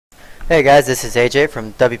Hey guys, this is AJ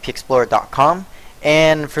from WPExplorer.com,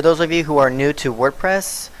 and for those of you who are new to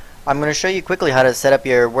WordPress, I'm going to show you quickly how to set up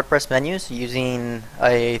your WordPress menus using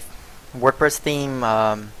a WordPress theme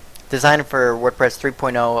designed for WordPress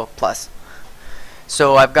 3.0 plus.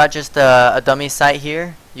 So I've got just a dummy site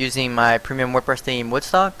here using my premium WordPress theme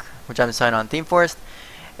Woodstock, which I'm assigned on ThemeForest,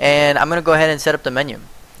 and I'm going to go ahead and set up the menu.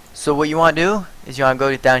 So what you want to do is you want to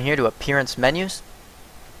go down here to Appearance Menus.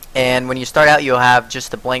 And when you start out, you'll have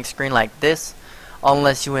just a blank screen like this,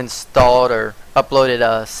 unless you installed or uploaded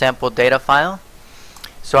a sample data file.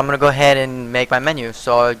 So I'm going to go ahead and make my menu.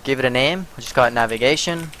 So I'll give it a name. I'll just call it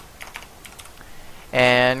Navigation,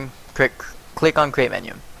 and click on Create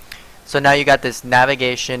Menu. So now you got this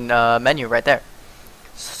navigation menu right there.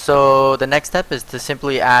 So the next step is to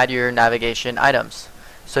simply add your navigation items.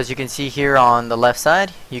 So as you can see here on the left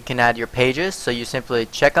side, you can add your pages. So you simply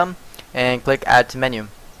check them and click Add to Menu.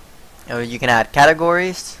 You can add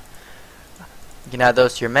categories, you can add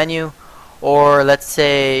those to your menu, or let's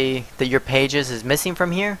say that your pages is missing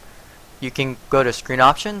from here, you can go to Screen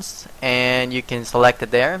Options and you can select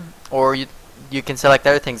it there, or you can select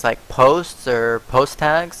other things like posts or post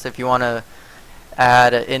tags if you want to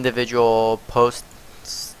add individual post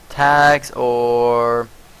tags or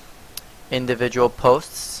individual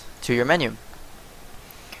posts to your menu.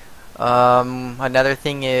 Another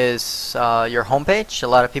thing is your homepage. A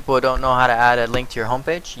lot of people don't know how to add a link to your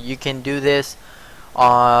homepage. You can do this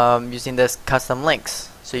using this custom links.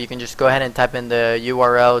 So you can just go ahead and type in the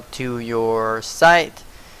URL to your site.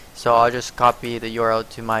 So I'll just copy the URL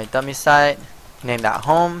to my dummy site, name that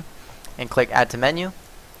home, and click Add to Menu.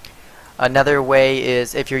 Another way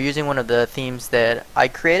is if you're using one of the themes that I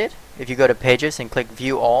created, if you go to Pages and click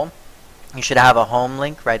View All, you should have a home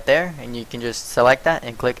link right there, and you can just select that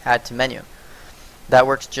and click Add to Menu. That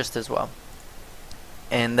works just as well.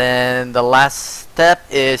 And then the last step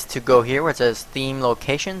is to go here where it says Theme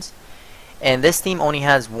Locations, and this theme only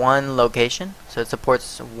has one location, so it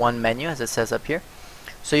supports one menu as it says up here.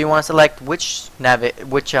 So you want to select which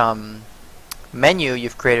menu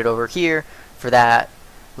you've created over here for that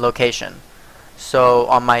location. So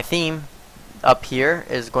on my theme up here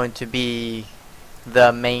is going to be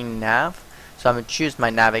the main nav, so I'm going to choose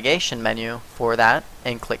my navigation menu for that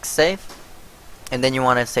and click Save, and then you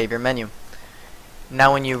want to save your menu.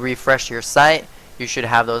 Now when you refresh your site, you should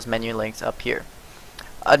have those menu links up here.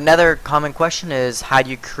 Another common question is, how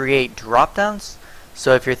do you create drop downs?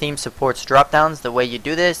 So if your theme supports drop downs, the way you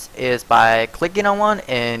do this is by clicking on one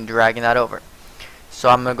and dragging that over. So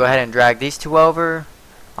I'm going to go ahead and drag these two over.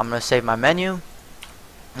 I'm going to save my menu.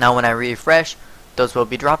 Now when I refresh, those will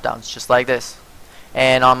be drop downs just like this.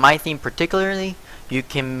 And on my theme particularly, you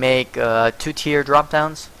can make two-tier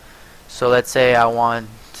drop-downs. So let's say I want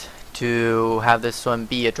to have this one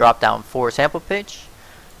be a drop-down for sample page.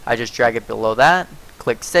 I just drag it below that,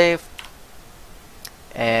 click Save,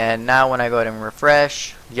 and now when I go ahead and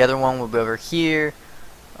refresh, the other one will be over here.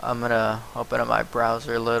 I'm gonna open up my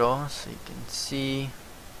browser a little so you can see.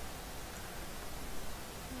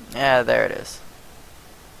 Yeah, there it is.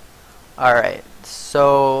 Alright,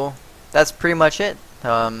 so that's pretty much it.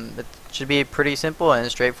 It should be pretty simple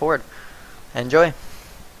and straightforward. Enjoy!